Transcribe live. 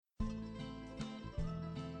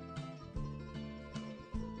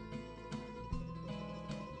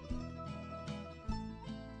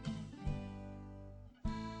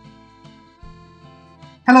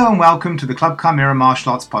Hello and welcome to the Club Chimera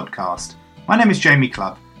Martial Arts Podcast. My name is Jamie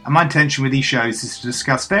Clubb, and my intention with these shows is to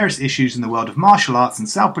discuss various issues in the world of martial arts and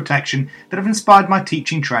self-protection that have inspired my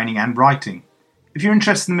teaching, training and writing. If you're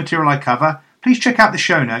interested in the material I cover, please check out the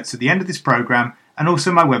show notes at the end of this programme and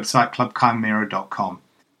also my website clubchimera.com.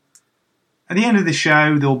 At the end of the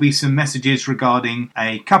show, there will be some messages regarding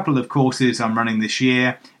a couple of courses I'm running this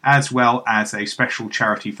year, as well as a special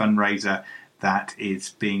charity fundraiser that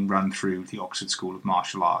is being run through the Oxford School of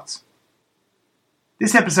Martial Arts.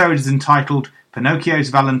 This episode is entitled Pinocchio's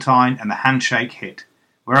Valentine and the Handshake Hit,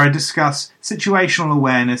 where I discuss situational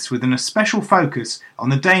awareness with a special focus on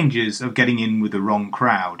the dangers of getting in with the wrong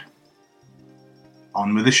crowd.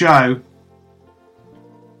 On with the show.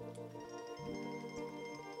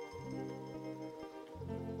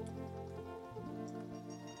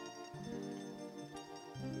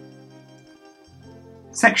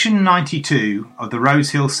 Section 92 of the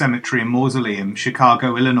Rose Hill Cemetery and Mausoleum,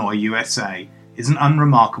 Chicago, Illinois, USA, is an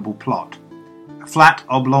unremarkable plot. A flat,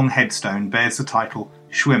 oblong headstone bears the title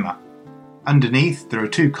Schwimmer. Underneath, there are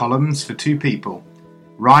two columns for two people,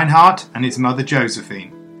 Reinhardt and his mother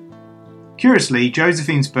Josephine. Curiously,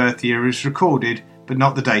 Josephine's birth year is recorded, but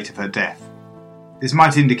not the date of her death. This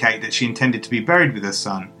might indicate that she intended to be buried with her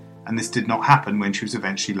son, and this did not happen when she was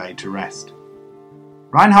eventually laid to rest.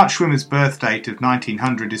 Reinhard Schwimmer's birth date of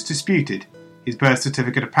 1900 is disputed. His birth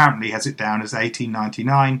certificate apparently has it down as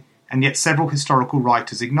 1899, and yet several historical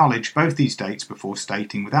writers acknowledge both these dates before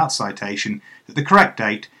stating without citation that the correct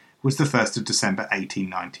date was the 1st of December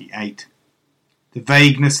 1898. The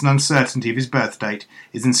vagueness and uncertainty of his birth date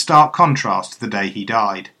is in stark contrast to the day he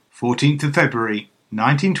died, 14th of February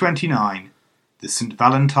 1929, the St.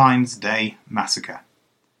 Valentine's Day Massacre.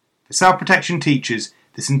 For self-protection teachers,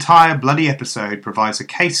 this entire bloody episode provides a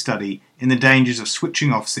case study in the dangers of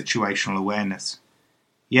switching off situational awareness.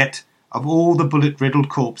 Yet, of all the bullet-riddled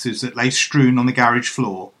corpses that lay strewn on the garage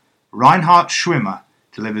floor, Reinhard Schwimmer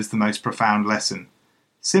delivers the most profound lesson,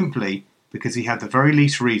 simply because he had the very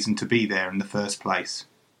least reason to be there in the first place.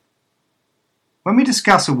 When we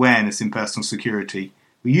discuss awareness in personal security,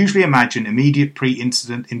 we usually imagine immediate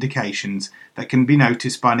pre-incident indications that can be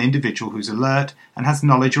noticed by an individual who's alert and has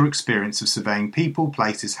knowledge or experience of surveying people,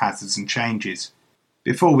 places, hazards and changes.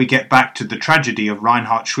 Before we get back to the tragedy of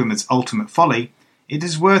Reinhard Schwimmer's ultimate folly, it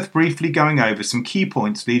is worth briefly going over some key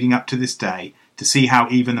points leading up to this day to see how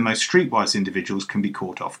even the most streetwise individuals can be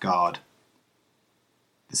caught off guard.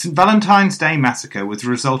 The St. Valentine's Day Massacre was the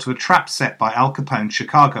result of a trap set by Al Capone's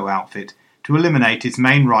Chicago outfit to eliminate his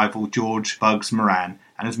main rival George Bugs Moran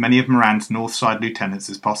and as many of Moran's North Side lieutenants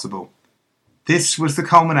as possible. This was the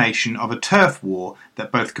culmination of a turf war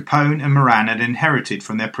that both Capone and Moran had inherited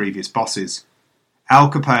from their previous bosses.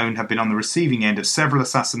 Al Capone had been on the receiving end of several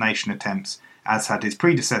assassination attempts, as had his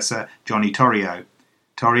predecessor, Johnny Torrio.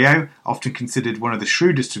 Torrio, often considered one of the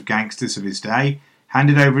shrewdest of gangsters of his day,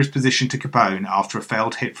 handed over his position to Capone after a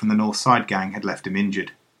failed hit from the North Side gang had left him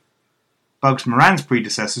injured. Bugs Moran's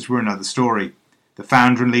predecessors were another story. The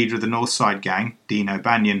founder and leader of the North Side gang, Dean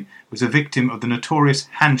O'Banion, was a victim of the notorious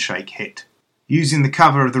handshake hit. Using the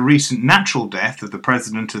cover of the recent natural death of the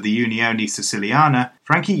president of the Unione Siciliana,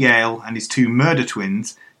 Frankie Yale and his two murder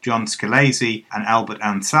twins, John Scalese and Albert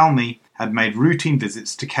Anselmi, had made routine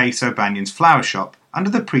visits to Case O'Banion's flower shop under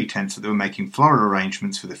the pretense that they were making floral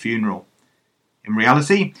arrangements for the funeral. In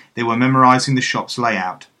reality, they were memorising the shop's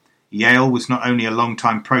layout. Yale was not only a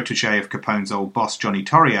long-time protege of Capone's old boss Johnny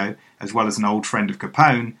Torrio, as well as an old friend of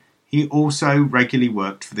Capone, he also regularly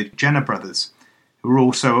worked for the Jenner brothers, who were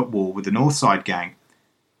also at war with the North Side gang.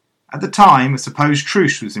 At the time, a supposed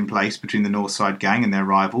truce was in place between the North Side gang and their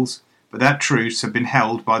rivals, but that truce had been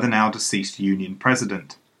held by the now-deceased Union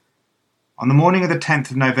president. On the morning of the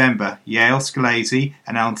 10th of November, Yale, Scalese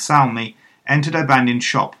and Anselmi entered O'Banion's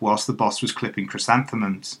shop whilst the boss was clipping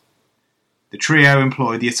chrysanthemums. The trio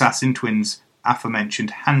employed the assassin twins'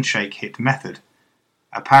 aforementioned handshake hit method.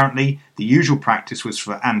 Apparently, the usual practice was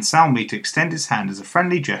for Anselmi to extend his hand as a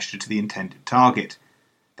friendly gesture to the intended target.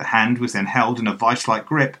 The hand was then held in a vice-like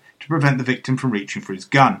grip to prevent the victim from reaching for his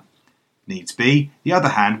gun. If needs be, the other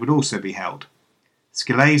hand would also be held.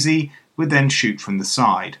 Scalese would then shoot from the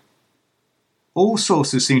side. All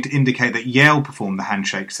sources seem to indicate that Yale performed the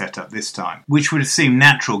handshake setup this time, which would have seemed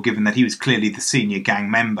natural given that he was clearly the senior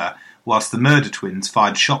gang member, whilst the murder twins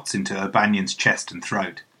fired shots into O'Banion's chest and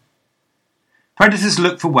throat. Predators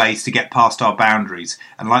look for ways to get past our boundaries,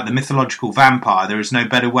 and like the mythological vampire, there is no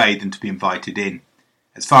better way than to be invited in.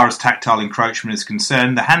 As far as tactile encroachment is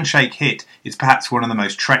concerned, the handshake hit is perhaps one of the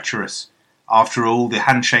most treacherous. After all, the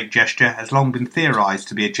handshake gesture has long been theorised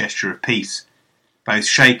to be a gesture of peace. Both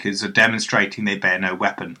shakers are demonstrating they bear no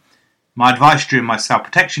weapon. My advice during my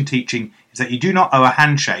self-protection teaching is that you do not owe a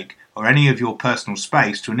handshake or any of your personal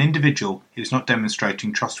space to an individual who is not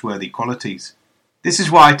demonstrating trustworthy qualities. This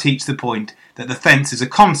is why I teach the point that the fence is a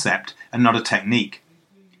concept and not a technique.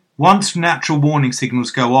 Once natural warning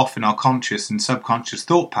signals go off in our conscious and subconscious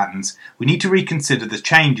thought patterns, we need to reconsider the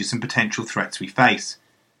changes and potential threats we face.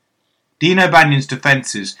 Dean O'Banion's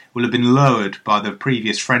defences will have been lowered by the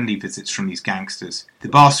previous friendly visits from these gangsters. The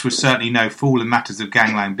boss was certainly no fool in matters of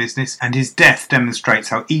gangland business, and his death demonstrates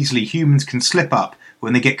how easily humans can slip up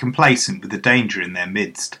when they get complacent with the danger in their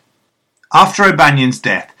midst. After O'Banion's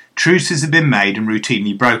death, truces have been made and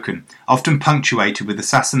routinely broken, often punctuated with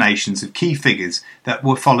assassinations of key figures that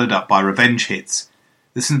were followed up by revenge hits.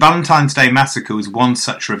 The St. Valentine's Day massacre was one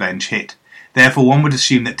such revenge hit. Therefore, one would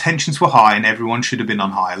assume that tensions were high and everyone should have been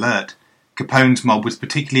on high alert. Capone's mob was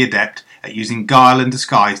particularly adept at using guile and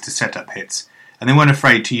disguise to set up hits, and they weren't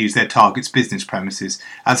afraid to use their target's business premises,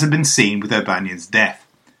 as had been seen with O'Banion's death.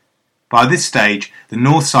 By this stage, the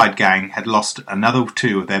Northside Gang had lost another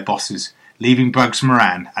two of their bosses, leaving Bugs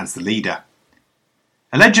Moran as the leader.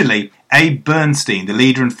 Allegedly, Abe Bernstein, the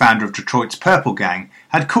leader and founder of Detroit's Purple Gang,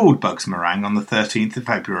 had called Bugs Moran on the 13th of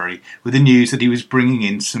February with the news that he was bringing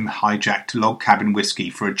in some hijacked log cabin whiskey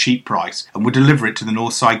for a cheap price and would deliver it to the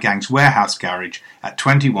Northside Gang's warehouse garage at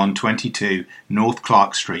 2122 North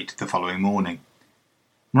Clark Street the following morning.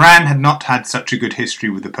 Moran had not had such a good history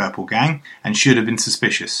with the Purple Gang and should have been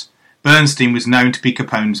suspicious. Bernstein was known to be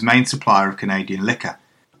Capone's main supplier of Canadian liquor.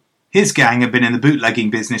 His gang had been in the bootlegging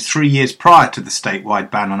business 3 years prior to the statewide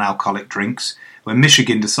ban on alcoholic drinks, when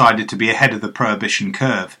Michigan decided to be ahead of the prohibition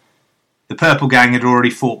curve. The Purple Gang had already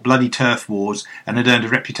fought bloody turf wars and had earned a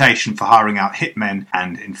reputation for hiring out hitmen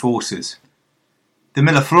and enforcers. The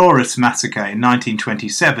Miraflores massacre in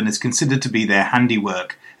 1927 is considered to be their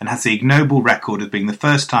handiwork and has the ignoble record of being the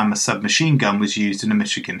first time a submachine gun was used in a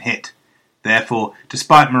Michigan hit. Therefore,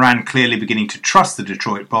 despite Moran clearly beginning to trust the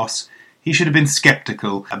Detroit boss, he should have been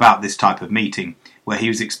sceptical about this type of meeting, where he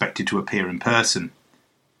was expected to appear in person.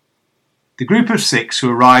 The group of 6 who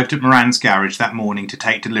arrived at Moran's garage that morning to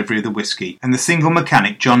take delivery of the whiskey, and the single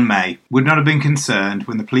mechanic John May, would not have been concerned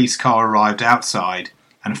when the police car arrived outside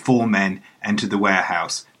and 4 men entered the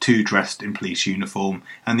warehouse, 2 dressed in police uniform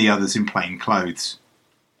and the others in plain clothes.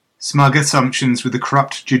 Smug assumptions with the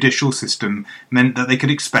corrupt judicial system meant that they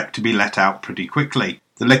could expect to be let out pretty quickly.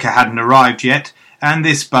 The liquor hadn't arrived yet, and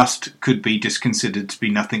this bust could be just considered to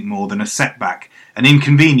be nothing more than a setback, an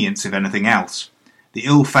inconvenience if anything else. The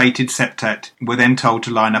ill-fated septet were then told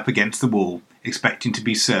to line up against the wall, expecting to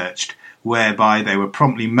be searched, whereby they were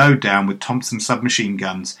promptly mowed down with Thompson submachine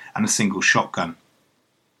guns and a single shotgun.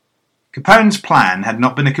 Capone's plan had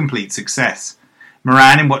not been a complete success.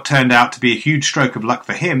 Moran, in what turned out to be a huge stroke of luck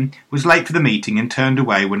for him, was late for the meeting and turned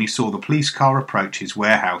away when he saw the police car approach his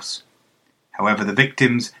warehouse. However, the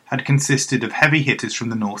victims had consisted of heavy hitters from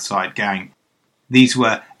the Northside Gang. These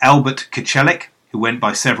were Albert Kecelik, who went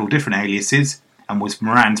by several different aliases, and was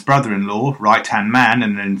Moran's brother-in-law, right-hand man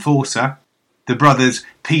and an enforcer. The brothers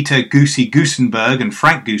Peter Goosey Goosenberg and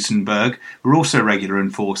Frank Goosenberg were also regular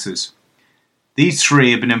enforcers. These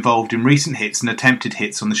 3 had been involved in recent hits and attempted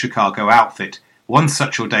hits on the Chicago outfit. One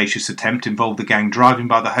such audacious attempt involved the gang driving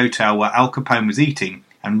by the hotel where Al Capone was eating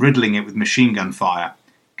and riddling it with machine gun fire.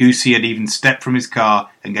 Goosey had even stepped from his car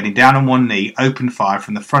and, getting down on one knee, opened fire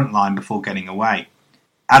from the front line before getting away.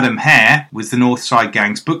 Adam Hare was the Northside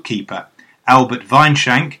Gang's bookkeeper. Albert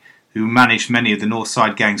Vineshank, who managed many of the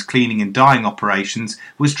Northside Gang's cleaning and dyeing operations,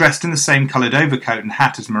 was dressed in the same coloured overcoat and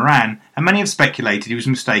hat as Moran, and many have speculated he was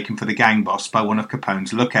mistaken for the gang boss by one of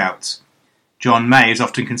Capone's lookouts. John May is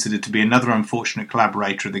often considered to be another unfortunate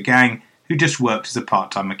collaborator of the gang, who just worked as a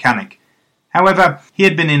part-time mechanic. However, he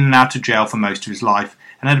had been in and out of jail for most of his life,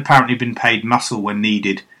 and had apparently been paid muscle when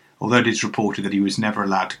needed, although it is reported that he was never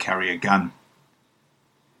allowed to carry a gun.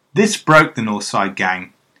 This broke the Northside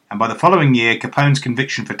Gang, and by the following year Capone's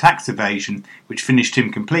conviction for tax evasion, which finished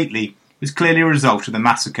him completely, was clearly a result of the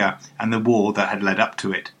massacre and the war that had led up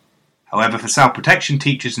to it. However, for self-protection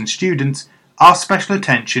teachers and students, our special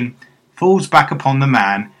attention falls back upon the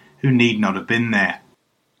man who need not have been there.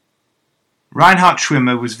 Reinhard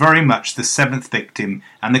Schwimmer was very much the 7th victim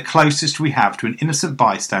and the closest we have to an innocent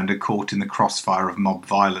bystander caught in the crossfire of mob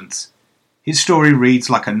violence. His story reads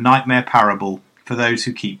like a nightmare parable for those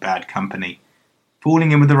who keep bad company.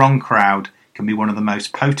 Falling in with the wrong crowd can be one of the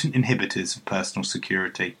most potent inhibitors of personal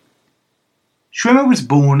security. Schwimmer was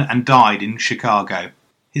born and died in Chicago.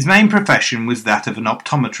 His main profession was that of an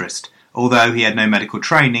optometrist, although he had no medical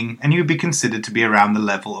training and he would be considered to be around the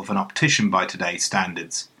level of an optician by today's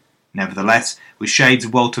standards. Nevertheless, with shades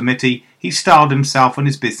of Walter Mitty, he styled himself on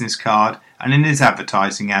his business card and in his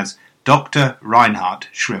advertising as Dr. Reinhard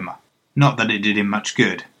Schwimmer. Not that it did him much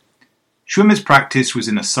good. Schwimmer's practice was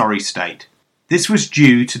in a sorry state. This was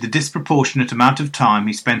due to the disproportionate amount of time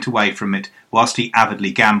he spent away from it whilst he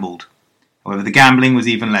avidly gambled. However, the gambling was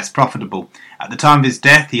even less profitable. At the time of his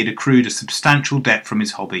death, he had accrued a substantial debt from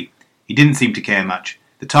his hobby. He didn't seem to care much.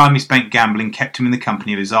 The time he spent gambling kept him in the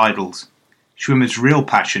company of his idols. Schwimmer's real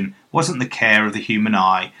passion wasn't the care of the human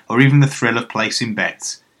eye or even the thrill of placing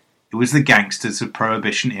bets. It was the gangsters of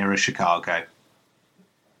Prohibition-era Chicago.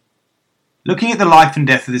 Looking at the life and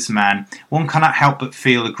death of this man, one cannot help but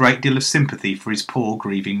feel a great deal of sympathy for his poor,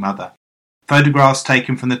 grieving mother. Photographs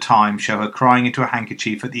taken from the time show her crying into a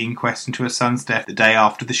handkerchief at the inquest into her son's death the day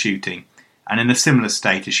after the shooting, and in a similar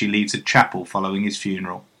state as she leaves a chapel following his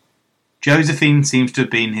funeral. Josephine seems to have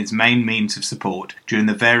been his main means of support during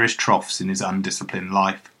the various troughs in his undisciplined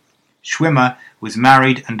life. Schwimmer was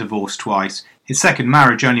married and divorced twice. His second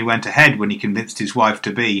marriage only went ahead when he convinced his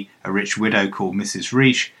wife-to-be, a rich widow called Mrs.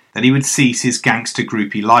 Riesch, that he would cease his gangster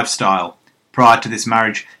groupie lifestyle. Prior to this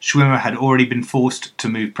marriage, Schwimmer had already been forced to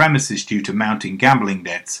move premises due to mounting gambling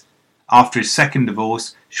debts. After his second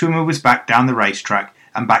divorce, Schwimmer was back down the racetrack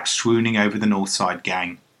and back swooning over the Northside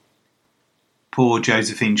gang. Poor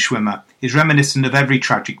Josephine Schwimmer is reminiscent of every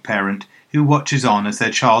tragic parent who watches on as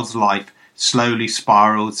their child's life slowly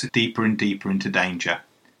spirals deeper and deeper into danger.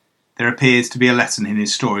 There appears to be a lesson in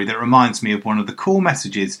his story that reminds me of one of the core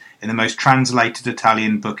messages in the most translated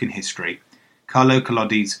Italian book in history, Carlo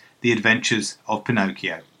Collodi's The Adventures of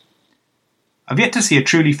Pinocchio. I've yet to see a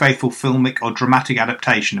truly faithful filmic or dramatic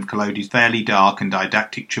adaptation of Collodi's fairly dark and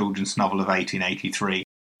didactic children's novel of 1883,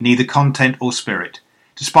 in either content or spirit.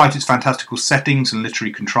 Despite its fantastical settings and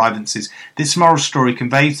literary contrivances, this moral story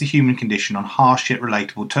conveys the human condition on harsh yet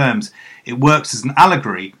relatable terms. It works as an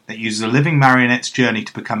allegory that uses a living marionette's journey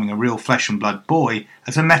to becoming a real flesh and blood boy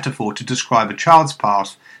as a metaphor to describe a child's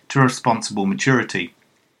path to responsible maturity.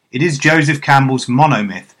 It is Joseph Campbell's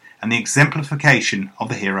monomyth and the exemplification of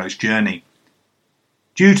the hero's journey.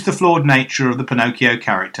 Due to the flawed nature of the Pinocchio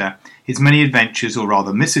character, his many adventures, or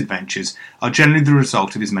rather misadventures, are generally the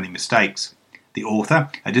result of his many mistakes. The author,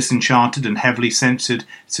 a disenchanted and heavily censored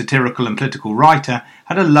satirical and political writer,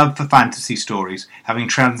 had a love for fantasy stories, having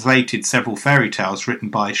translated several fairy tales written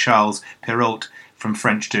by Charles Perrault from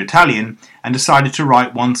French to Italian, and decided to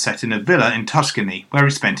write one set in a villa in Tuscany, where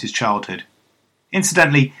he spent his childhood.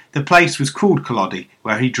 Incidentally, the place was called Collodi,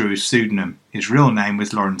 where he drew his pseudonym. His real name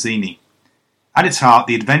was Lorenzini. At its heart,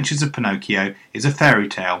 The Adventures of Pinocchio is a fairy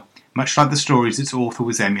tale, much like the stories its author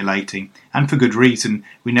was emulating, and for good reason.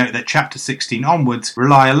 We note that chapter 16 onwards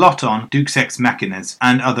rely a lot on Deus Ex Machinas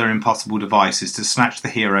and other impossible devices to snatch the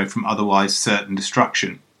hero from otherwise certain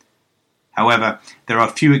destruction. However, there are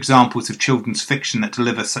few examples of children's fiction that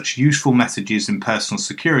deliver such useful messages in personal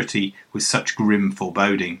security with such grim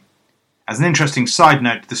foreboding. As an interesting side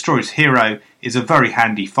note, the story's hero is a very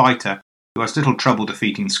handy fighter who has little trouble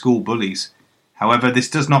defeating school bullies. However, this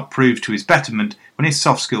does not prove to his betterment when his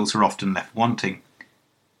soft skills are often left wanting.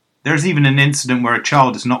 There is even an incident where a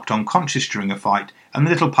child is knocked unconscious during a fight and the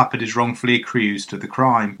little puppet is wrongfully accused of the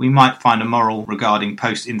crime. We might find a moral regarding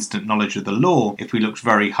post-instant knowledge of the law if we looked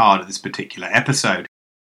very hard at this particular episode.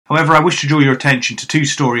 However, I wish to draw your attention to two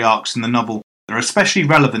story arcs in the novel that are especially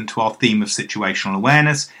relevant to our theme of situational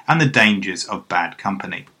awareness and the dangers of bad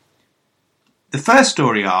company. The first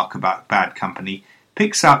story arc about bad company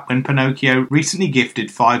picks up when Pinocchio, recently gifted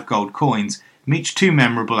 5 gold coins, meets two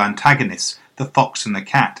memorable antagonists, the fox and the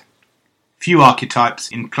cat. Few archetypes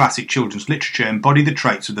in classic children's literature embody the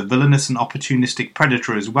traits of the villainous and opportunistic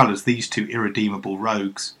predator as well as these two irredeemable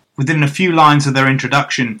rogues. Within a few lines of their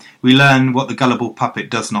introduction, we learn what the gullible puppet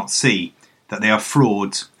does not see, that they are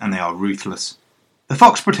frauds and they are ruthless. The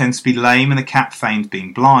fox pretends to be lame and the cat feigns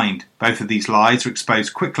being blind. Both of these lies are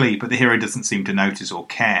exposed quickly, but the hero doesn't seem to notice or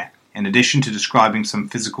care. In addition to describing some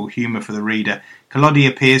physical humour for the reader, Collodi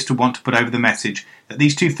appears to want to put over the message that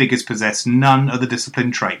these two figures possess none of the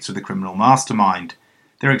disciplined traits of the criminal mastermind.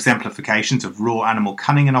 They're exemplifications of raw animal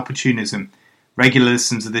cunning and opportunism. Regular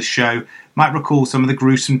listeners of this show might recall some of the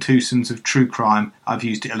gruesome twosomes of true crime I've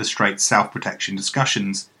used to illustrate self-protection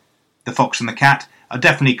discussions. The fox and the cat are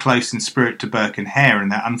definitely close in spirit to Burke and Hare in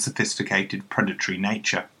their unsophisticated predatory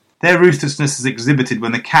nature. Their ruthlessness is exhibited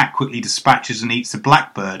when the cat quickly dispatches and eats a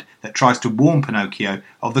blackbird that tries to warn Pinocchio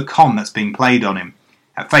of the con that's being played on him.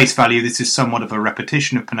 At face value, this is somewhat of a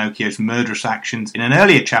repetition of Pinocchio's murderous actions in an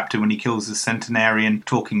earlier chapter when he kills the centenarian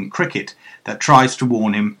talking cricket that tries to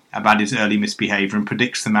warn him about his early misbehaviour and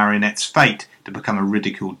predicts the marionette's fate to become a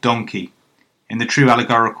ridiculed donkey. In the true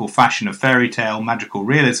allegorical fashion of fairy tale magical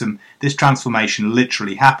realism, this transformation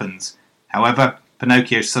literally happens. However,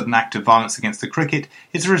 Pinocchio's sudden act of violence against the cricket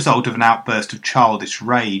is a result of an outburst of childish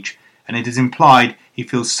rage, and it is implied he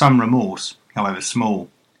feels some remorse, however small.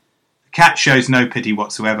 The cat shows no pity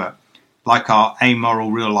whatsoever. Like our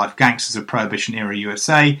amoral real-life gangsters of Prohibition-era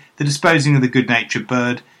USA, the disposing of the good-natured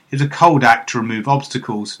bird is a cold act to remove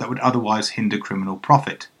obstacles that would otherwise hinder criminal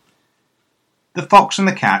profit. The fox and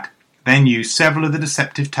the cat then use several of the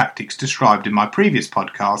deceptive tactics described in my previous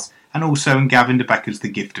podcast and also in Gavin de Becker's The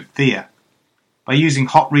Gift of Fear. By using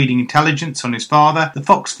hot-reading intelligence on his father, the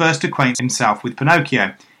fox first acquaints himself with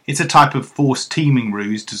Pinocchio. It's a type of forced teaming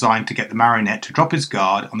ruse designed to get the marionette to drop his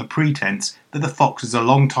guard on the pretense that the fox is a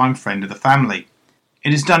long-time friend of the family.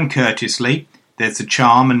 It is done courteously. There's the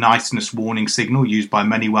charm and niceness warning signal used by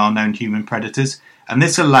many well-known human predators, and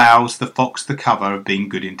this allows the fox the cover of being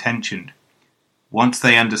good-intentioned. Once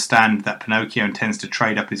they understand that Pinocchio intends to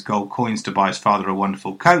trade up his gold coins to buy his father a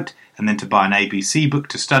wonderful coat, and then to buy an ABC book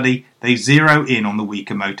to study, they zero in on the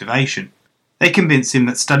weaker motivation. They convince him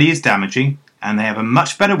that study is damaging, and they have a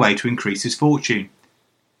much better way to increase his fortune.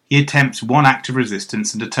 He attempts one act of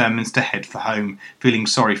resistance and determines to head for home, feeling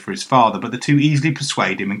sorry for his father, but the two easily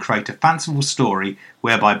persuade him and create a fanciful story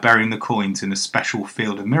whereby burying the coins in a special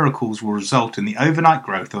field of miracles will result in the overnight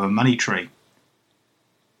growth of a money tree.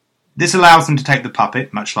 This allows them to take the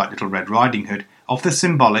puppet, much like Little Red Riding Hood, off the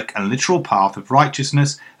symbolic and literal path of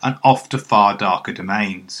righteousness and off to far darker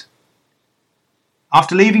domains.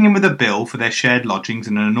 After leaving him with a bill for their shared lodgings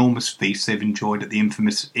and an enormous feast they've enjoyed at the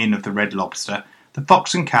infamous Inn of the Red Lobster, the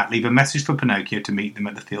fox and cat leave a message for Pinocchio to meet them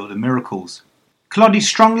at the Field of Miracles. Collodi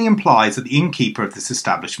strongly implies that the innkeeper of this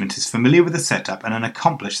establishment is familiar with the setup and an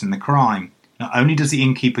accomplice in the crime. Not only does the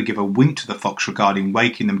innkeeper give a wink to the fox regarding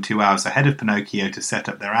waking them 2 hours ahead of Pinocchio to set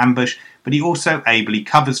up their ambush, but he also ably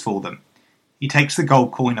covers for them. He takes the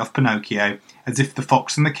gold coin off Pinocchio as if the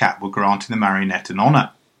fox and the cat were granting the marionette an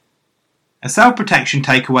honour. A self-protection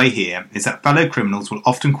takeaway here is that fellow criminals will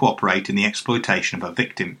often cooperate in the exploitation of a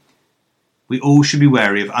victim. We all should be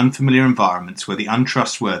wary of unfamiliar environments where the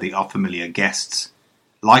untrustworthy are familiar guests.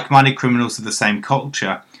 Like-minded criminals of the same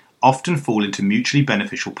culture often fall into mutually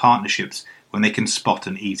beneficial partnerships when they can spot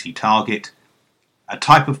an easy target. A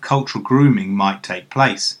type of cultural grooming might take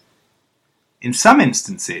place. In some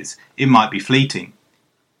instances, it might be fleeting.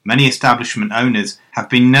 Many establishment owners have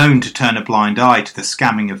been known to turn a blind eye to the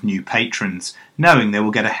scamming of new patrons, knowing they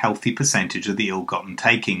will get a healthy percentage of the ill-gotten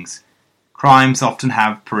takings. Crimes often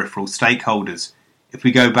have peripheral stakeholders. If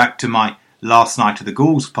we go back to my Last Night of the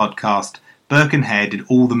Ghouls podcast, Burke and Hare did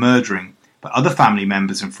all the murdering, but other family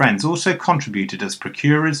members and friends also contributed as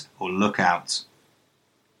procurers or lookouts.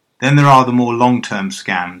 Then there are the more long-term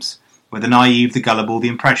scams, where the naive, the gullible, the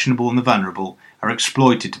impressionable and the vulnerable are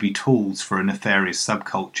exploited to be tools for a nefarious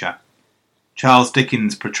subculture. Charles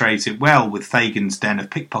Dickens portrays it well with Fagin's den of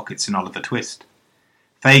pickpockets in Oliver Twist.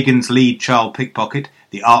 Fagin's lead child pickpocket,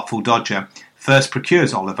 the Artful Dodger, first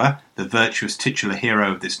procures Oliver, the virtuous titular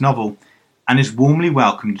hero of this novel, and is warmly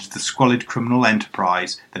welcomed into the squalid criminal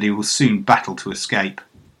enterprise that he will soon battle to escape.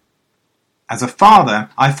 As a father,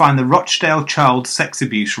 I find the Rochdale child sex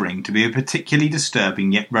abuse ring to be a particularly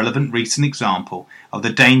disturbing yet relevant recent example of the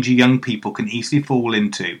danger young people can easily fall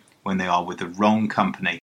into when they are with the wrong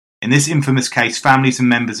company. In this infamous case, families and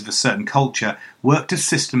members of a certain culture worked a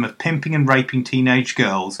system of pimping and raping teenage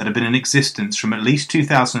girls that had been in existence from at least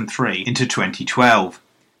 2003 into 2012.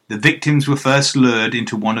 The victims were first lured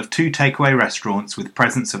into one of 2 takeaway restaurants with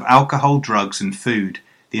presence of alcohol, drugs and food.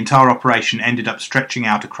 The entire operation ended up stretching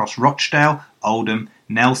out across Rochdale, Oldham,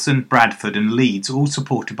 Nelson, Bradford and Leeds, all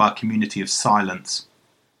supported by a community of silence.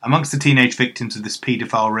 Amongst the teenage victims of this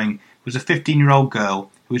paedophile ring was a 15-year-old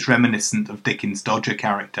girl who was reminiscent of Dickens' Dodger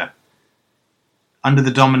character. Under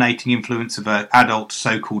the dominating influence of her adult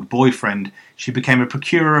so-called boyfriend, she became a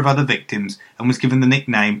procurer of other victims and was given the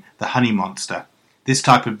nickname the Honey Monster. This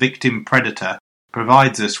type of victim predator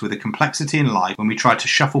provides us with a complexity in life when we try to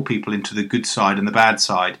shuffle people into the good side and the bad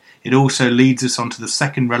side. It also leads us onto the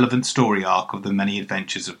second relevant story arc of the many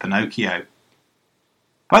adventures of Pinocchio.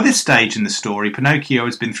 By this stage in the story, Pinocchio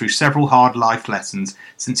has been through several hard life lessons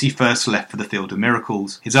since he first left for the Field of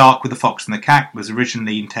Miracles. His arc with the fox and the cat was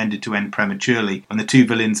originally intended to end prematurely when the 2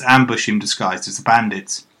 villains ambush him disguised as the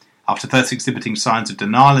bandits. After first exhibiting signs of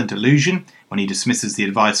denial and delusion, when he dismisses the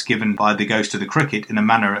advice given by the ghost of the cricket in a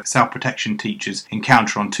manner self-protection teachers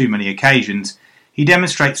encounter on too many occasions, he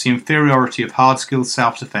demonstrates the inferiority of hard skills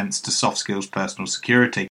self-defence to soft skills personal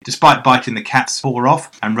security. Despite biting the cat's paw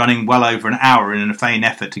off and running well over an hour in a vain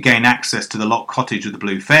effort to gain access to the locked cottage of the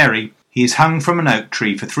Blue Fairy, he is hung from an oak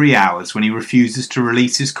tree for 3 hours when he refuses to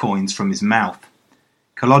release his coins from his mouth.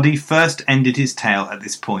 Collodi first ended his tale at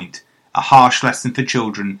this point, a harsh lesson for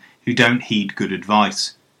children who don't heed good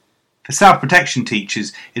advice. For self-protection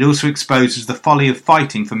teachers, it also exposes the folly of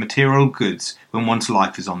fighting for material goods when one's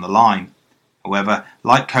life is on the line. However,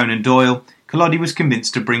 like Conan Doyle, Collodi was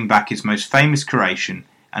convinced to bring back his most famous creation,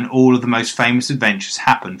 and all of the most famous adventures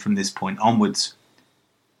happen from this point onwards.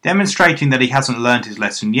 Demonstrating that he hasn't learned his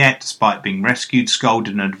lesson yet, despite being rescued,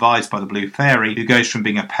 scolded and advised by the Blue Fairy, who goes from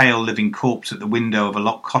being a pale living corpse at the window of a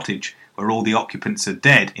locked cottage where all the occupants are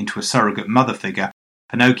dead into a surrogate mother figure,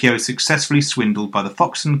 Pinocchio is successfully swindled by the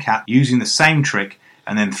fox and cat using the same trick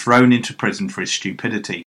and then thrown into prison for his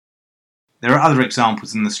stupidity. There are other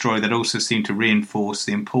examples in the story that also seem to reinforce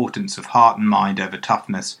the importance of heart and mind over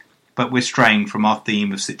toughness, but we're straying from our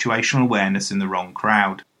theme of situational awareness in the wrong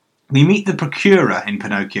crowd. We meet the procurer in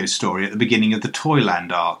Pinocchio's story at the beginning of the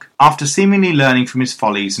Toyland arc. After seemingly learning from his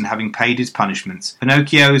follies and having paid his punishments,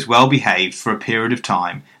 Pinocchio is well behaved for a period of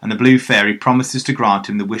time, and the Blue Fairy promises to grant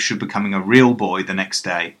him the wish of becoming a real boy the next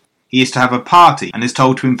day. He is to have a party and is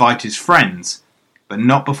told to invite his friends, but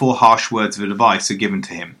not before harsh words of advice are given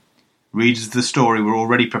to him. Readers of the story were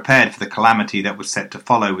already prepared for the calamity that was set to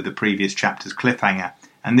follow with the previous chapter's cliffhanger,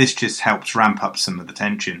 and this just helps ramp up some of the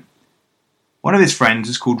tension. One of his friends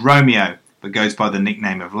is called Romeo, but goes by the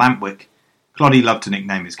nickname of Lampwick. Collodi loved to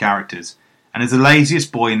nickname his characters, and is the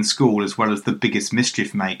laziest boy in school as well as the biggest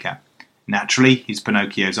mischief maker. Naturally, he's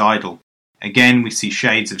Pinocchio's idol. Again, we see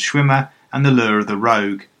shades of Schwimmer and the lure of the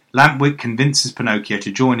rogue. Lampwick convinces Pinocchio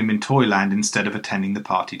to join him in Toyland instead of attending the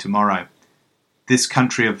party tomorrow. This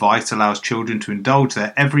country of vice allows children to indulge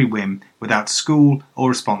their every whim without school or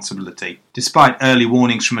responsibility. Despite early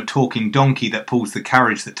warnings from a talking donkey that pulls the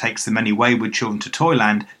carriage that takes the many wayward children to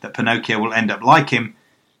Toyland that Pinocchio will end up like him,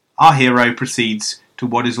 our hero proceeds to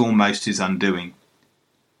what is almost his undoing.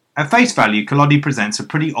 At face value, Collodi presents a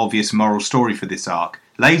pretty obvious moral story for this arc.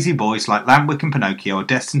 Lazy boys like Lampwick and Pinocchio are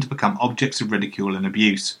destined to become objects of ridicule and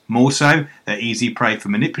abuse. More so, they're easy prey for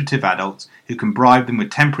manipulative adults who can bribe them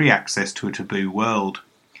with temporary access to a taboo world.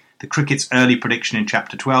 The Cricket's early prediction in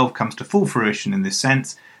Chapter 12 comes to full fruition in this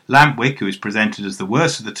sense. Lampwick, who is presented as the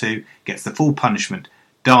worst of the two, gets the full punishment,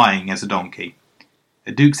 dying as a donkey.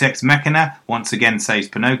 A Deus Ex Machina once again saves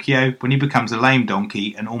Pinocchio when he becomes a lame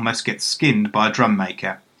donkey and almost gets skinned by a drum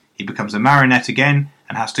maker. He becomes a marionette again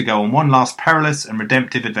and has to go on one last perilous and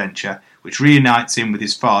redemptive adventure, which reunites him with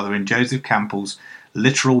his father in Joseph Campbell's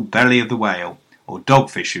literal Belly of the Whale, or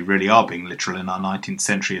Dogfish, who really are being literal in our 19th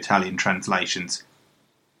century Italian translations.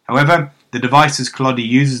 However, the devices Collodi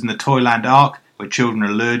uses in the Toyland arc, where children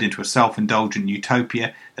are lured into a self-indulgent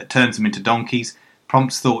utopia that turns them into donkeys,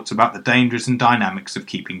 prompts thoughts about the dangers and dynamics of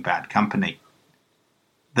keeping bad company.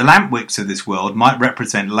 The Lampwicks of this world might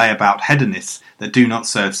represent layabout hedonists that do not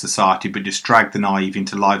serve society but just drag the naive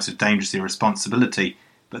into lives of dangerous irresponsibility,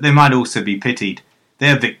 but they might also be pitied. They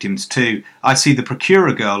are victims too. I see the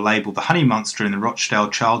Procurer girl labelled the honey monster in the Rochdale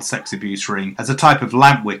child sex abuse ring as a type of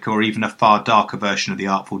Lampwick or even a far darker version of the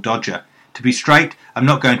Artful Dodger. To be straight, I'm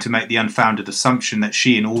not going to make the unfounded assumption that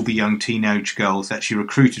she and all the young teenage girls that she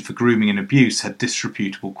recruited for grooming and abuse had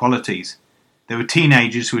disreputable qualities. They were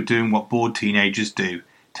teenagers who were doing what bored teenagers do,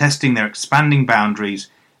 testing their expanding boundaries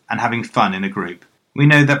and having fun in a group. We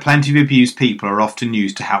know that plenty of abused people are often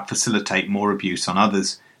used to help facilitate more abuse on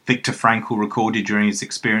others. Viktor Frankl recorded during his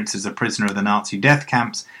experience as a prisoner of the Nazi death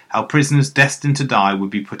camps how prisoners destined to die would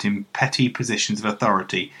be put in petty positions of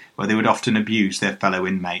authority where they would often abuse their fellow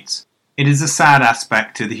inmates. It is a sad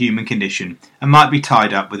aspect to the human condition and might be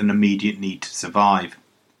tied up with an immediate need to survive.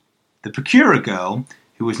 The Procurer girl,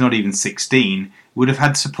 who was not even 16, would have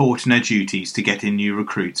had support in her duties to get in new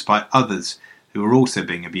recruits by others who were also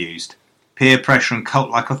being abused. Peer pressure and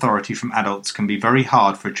cult-like authority from adults can be very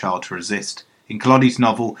hard for a child to resist. In Collodi's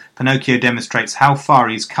novel, Pinocchio demonstrates how far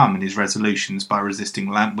he has come in his resolutions by resisting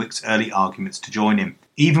Lampwick's early arguments to join him.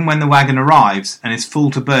 Even when the wagon arrives and is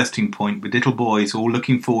full to bursting point with little boys all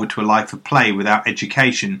looking forward to a life of play without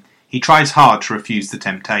education, he tries hard to refuse the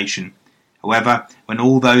temptation. However, when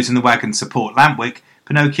all those in the wagon support Lampwick,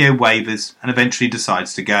 Pinocchio wavers and eventually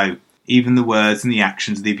decides to go. Even the words and the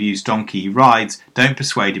actions of the abused donkey he rides don't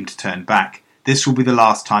persuade him to turn back. This will be the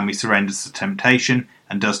last time he surrenders to temptation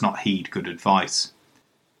and does not heed good advice.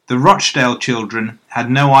 The Rochdale children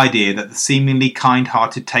had no idea that the seemingly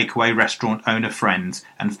kind-hearted takeaway restaurant owner friends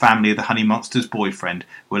and family of the honey monster's boyfriend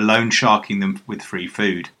were loan sharking them with free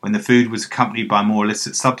food. When the food was accompanied by more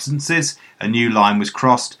illicit substances, a new line was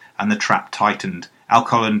crossed and the trap tightened.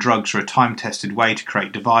 Alcohol and drugs are a time-tested way to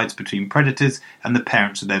create divides between predators and the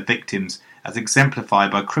parents of their victims, as exemplified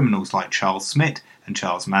by criminals like Charles Smith and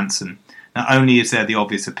Charles Manson. Not only is there the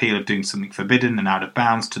obvious appeal of doing something forbidden and out of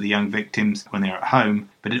bounds to the young victims when they are at home,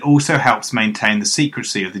 but it also helps maintain the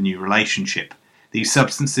secrecy of the new relationship. These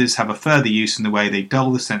substances have a further use in the way they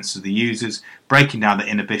dull the senses of the users, breaking down their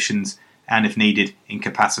inhibitions, and if needed,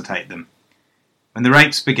 incapacitate them. When the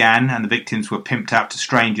rapes began and the victims were pimped out to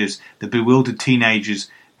strangers, the bewildered teenagers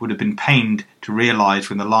would have been pained to realise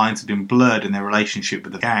when the lines had been blurred in their relationship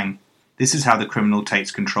with the gang. This is how the criminal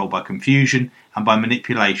takes control, by confusion and by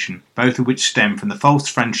manipulation, both of which stem from the false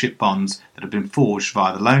friendship bonds that have been forged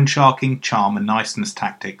via the loan sharking, charm and niceness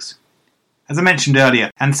tactics. As I mentioned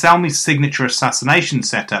earlier, Anselmi's signature assassination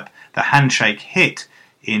setup, the handshake hit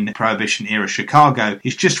in Prohibition-era Chicago,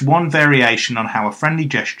 is just one variation on how a friendly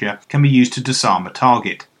gesture can be used to disarm a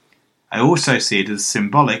target. I also see it as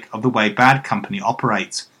symbolic of the way bad company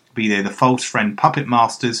operates, be they the false friend puppet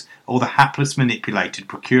masters or the hapless manipulated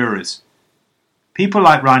procurers. People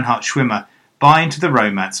like Reinhard Schwimmer buy into the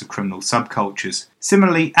romance of criminal subcultures.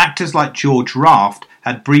 Similarly, actors like George Raft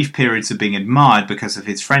had brief periods of being admired because of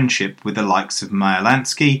his friendship with the likes of Meyer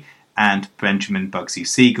Lansky and Benjamin Bugsy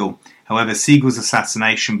Siegel. However, Siegel's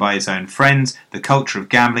assassination by his own friends, the culture of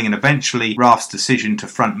gambling, and eventually Raft's decision to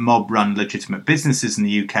front mob-run legitimate businesses in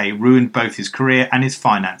the UK ruined both his career and his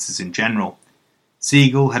finances in general.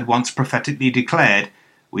 Siegel had once prophetically declared,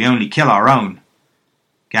 "We only kill our own."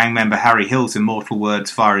 Gang member Harry Hill's immortal words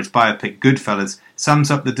via his biopic Goodfellas sums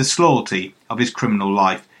up the disloyalty of his criminal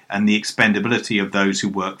life and the expendability of those who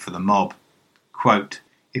work for the mob. Quote,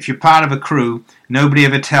 "If you're part of a crew, nobody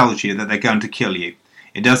ever tells you that they're going to kill you.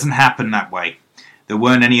 It doesn't happen that way. There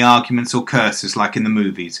weren't any arguments or curses like in the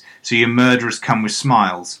movies, so your murderers come with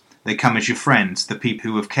smiles. They come as your friends, the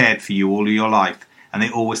people who have cared for you all your life, and they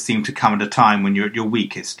always seem to come at a time when you're at your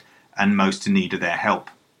weakest and most in need of their help."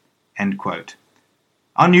 End quote.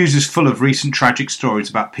 Our news is full of recent tragic stories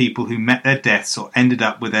about people who met their deaths or ended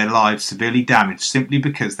up with their lives severely damaged simply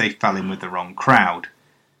because they fell in with the wrong crowd.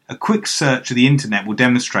 A quick search of the internet will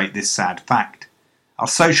demonstrate this sad fact. Our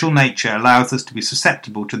social nature allows us to be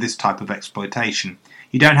susceptible to this type of exploitation.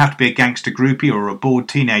 You don't have to be a gangster groupie or a bored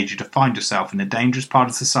teenager to find yourself in a dangerous part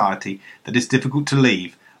of society that is difficult to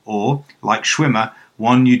leave, or, like Schwimmer,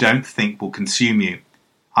 one you don't think will consume you.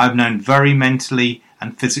 I've known very mentally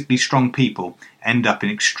and physically strong people end up in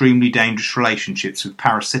extremely dangerous relationships with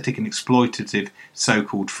parasitic and exploitative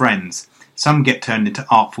so-called friends. Some get turned into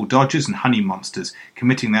artful dodgers and honey monsters,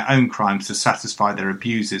 committing their own crimes to satisfy their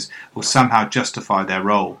abusers or somehow justify their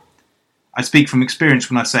role. I speak from experience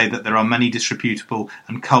when I say that there are many disreputable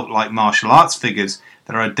and cult-like martial arts figures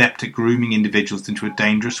that are adept at grooming individuals into a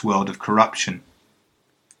dangerous world of corruption.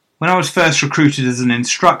 When I was first recruited as an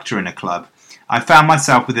instructor in a club, I found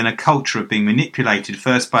myself within a culture of being manipulated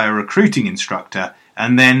first by a recruiting instructor,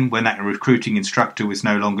 and then, when that recruiting instructor was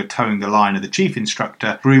no longer towing the line of the chief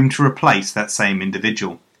instructor, groomed to replace that same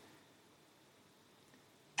individual.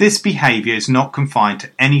 This behaviour is not confined to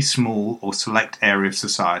any small or select area of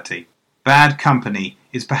society. Bad company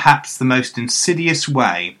is perhaps the most insidious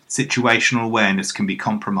way situational awareness can be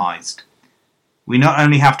compromised. We not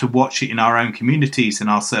only have to watch it in our own communities and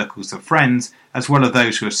our circles of friends, as well as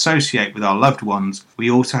those who associate with our loved ones, we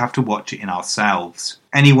also have to watch it in ourselves.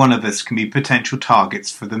 Any one of us can be potential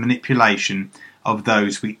targets for the manipulation of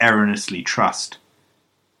those we erroneously trust.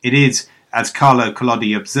 It is, as Carlo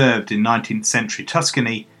Collodi observed in 19th century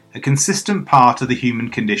Tuscany, a consistent part of the human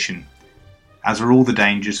condition, as are all the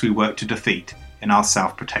dangers we work to defeat in our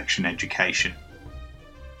self-protection education.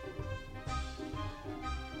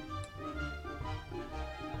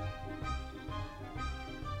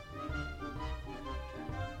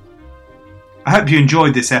 I hope you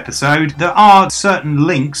enjoyed this episode. There are certain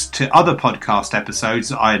links to other podcast episodes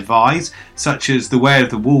that I advise, such as the Way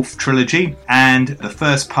of the Wolf trilogy and the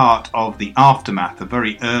first part of The Aftermath, a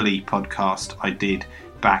very early podcast I did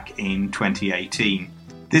back in 2018.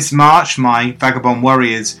 This March, my Vagabond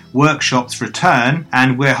Warriors workshops return,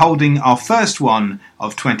 and we're holding our first one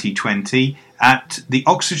of 2020 at the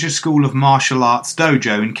Oxfordshire School of Martial Arts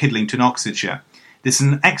Dojo in Kidlington, Oxfordshire. This is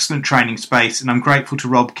an excellent training space, and I'm grateful to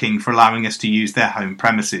Rob King for allowing us to use their home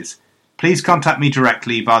premises. Please contact me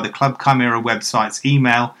directly via the Club Chimera website's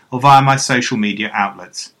email or via my social media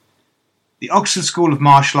outlets. The Oxford School of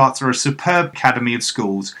Martial Arts are a superb academy of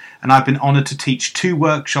schools, and I've been honoured to teach 2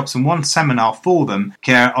 workshops and 1 seminar for them,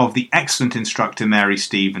 care of the excellent instructor Mary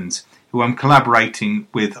Stevens, who I'm collaborating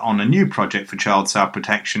with on a new project for child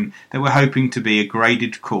self-protection that we're hoping to be a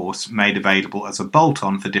graded course made available as a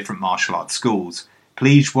bolt-on for different martial arts schools.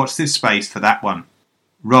 Please watch this space for that one.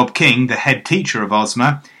 Rob King, the head teacher of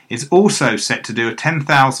OSMA, is also set to do a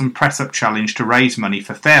 10,000 press-up challenge to raise money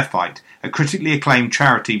for Fair Fight, a critically acclaimed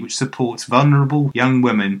charity which supports vulnerable young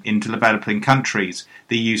women in developing countries.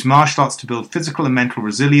 They use martial arts to build physical and mental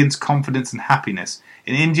resilience, confidence and happiness.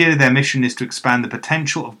 In India, their mission is to expand the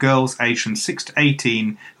potential of girls aged from 6 to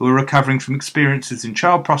 18 who are recovering from experiences in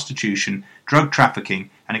child prostitution, drug trafficking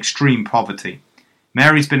and extreme poverty.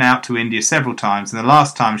 Mary's been out to India several times, and the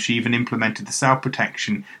last time she even implemented the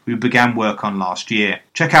self-protection we began work on last year.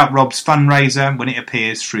 Check out Rob's fundraiser when it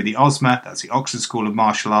appears through the OSMA, that's the Oxford School of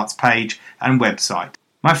Martial Arts page and website.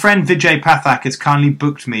 My friend Vijay Pathak has kindly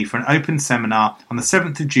booked me for an open seminar on the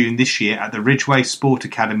 7th of June this year at the Ridgeway Sport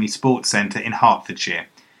Academy Sports Centre in Hertfordshire.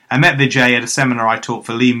 I met Vijay at a seminar I taught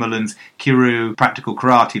for Lee Mullen's Kyryu Practical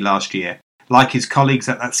Karate last year. Like his colleagues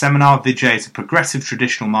at that seminar, Vijay is a progressive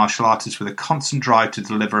traditional martial artist with a constant drive to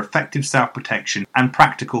deliver effective self-protection and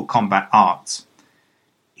practical combat arts.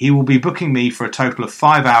 He will be booking me for a total of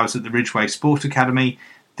 5 hours at the Ridgeway Sport Academy.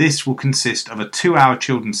 This will consist of a 2-hour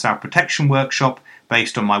children's self-protection workshop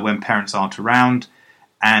based on my When Parents Aren't Around,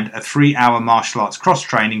 and a 3-hour martial arts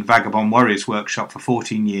cross-training Vagabond Warriors workshop for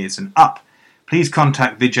 14 years and up. Please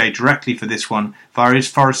contact Vijay directly for this one via his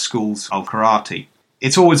Forest Schools of Karate.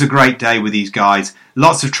 It's always a great day with these guys,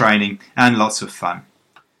 lots of training and lots of fun.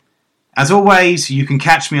 As always, you can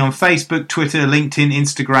catch me on Facebook, Twitter, LinkedIn,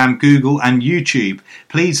 Instagram, Google and YouTube.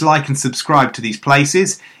 Please like and subscribe to these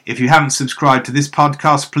places. If you haven't subscribed to this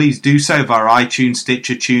podcast, please do so via iTunes,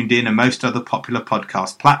 Stitcher, TuneIn and most other popular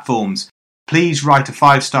podcast platforms. Please write a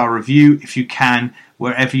 5-star review if you can,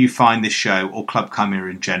 wherever you find this show or Club Chimera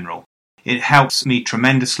in general. It helps me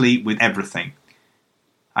tremendously with everything.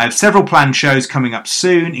 I have several planned shows coming up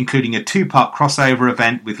soon, including a 2-part crossover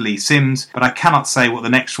event with Lee Sims, but I cannot say what the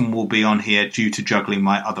next one will be on here due to juggling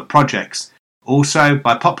my other projects. Also,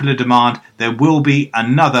 by popular demand, there will be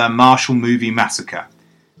another Martial Movie Massacre.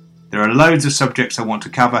 There are loads of subjects I want to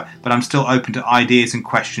cover, but I'm still open to ideas and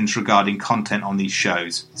questions regarding content on these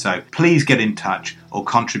shows, so please get in touch or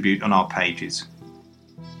contribute on our pages.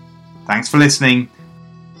 Thanks for listening.